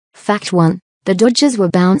Fact 1. The Dodgers were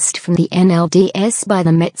bounced from the NLDS by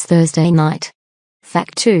the Mets Thursday night.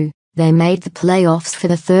 Fact 2. They made the playoffs for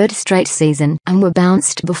the third straight season and were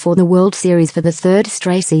bounced before the World Series for the third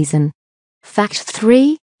straight season. Fact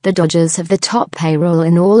 3. The Dodgers have the top payroll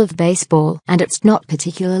in all of baseball and it's not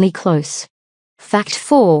particularly close. Fact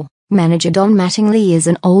 4. Manager Don Mattingly is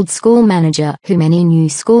an old-school manager who many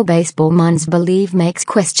new-school baseball minds believe makes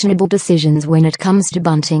questionable decisions when it comes to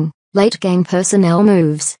bunting, late-game personnel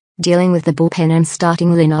moves, dealing with the bullpen and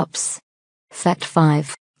starting lineups. Fact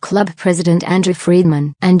 5. Club president Andrew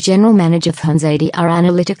Friedman and general manager Farhan Zaidi are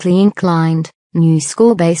analytically inclined,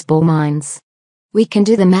 new-school baseball minds. We can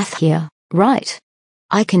do the math here, right?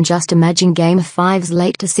 I can just imagine Game 5's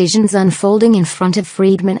late decisions unfolding in front of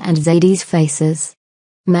Friedman and Zaidi's faces.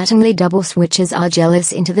 Mattingly double switches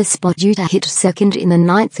Ellis into the spot due to hit second in the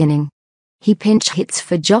ninth inning. He pinch hits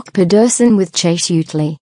for Joc Pederson with Chase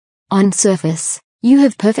Utley. On surface, you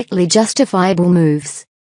have perfectly justifiable moves.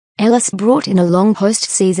 Ellis brought in a long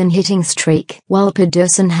postseason hitting streak, while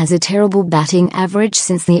Pederson has a terrible batting average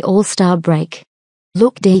since the All-Star break.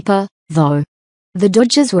 Look deeper, though. The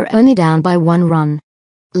Dodgers were only down by 1 run.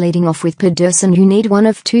 Leading off with Pederson, you need one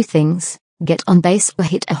of two things: get on base or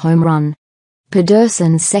hit a home run.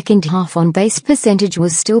 Pederson's second half on-base percentage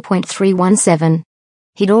was still .317.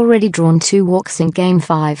 He'd already drawn 2 walks in Game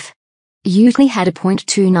 5. Utley had a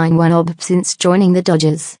 .291 OB since joining the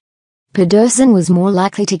Dodgers. Pederson was more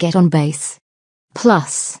likely to get on base.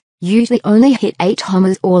 Plus, Utley only hit 8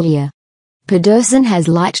 homers all year. Pederson has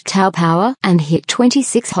light tower power and hit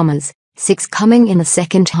 26 homers, 6 coming in the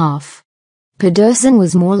second half. Pederson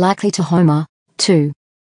was more likely to homer, too.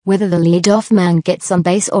 Whether the leadoff man gets on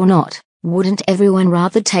base or not, wouldn't everyone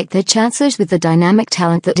rather take their chances with the dynamic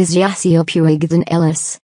talent that is Yasiel Puig than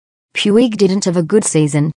Ellis? Puig didn't have a good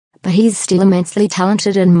season, but he's still immensely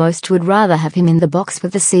talented and most would rather have him in the box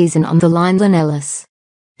with the season on the line than Ellis.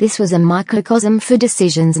 This was a microcosm for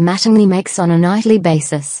decisions Mattingly makes on a nightly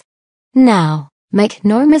basis. Now, make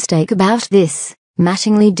no mistake about this,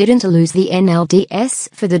 Mattingly didn't lose the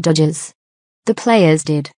NLDS for the Dodgers. The players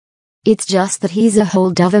did. It's just that he's a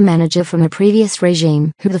holdover manager from a previous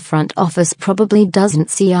regime who the front office probably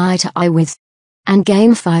doesn't see eye to eye with. And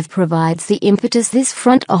Game 5 provides the impetus this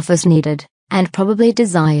front office needed, and probably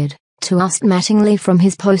desired, to oust Mattingly from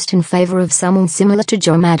his post in favor of someone similar to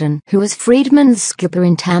Joe Maddon, who was Friedman's skipper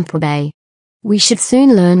in Tampa Bay. We should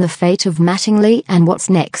soon learn the fate of Mattingly and what's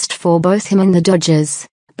next for both him and the Dodgers,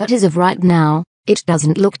 but as of right now, it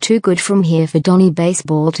doesn't look too good from here for Donnie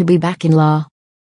Baseball to be back in La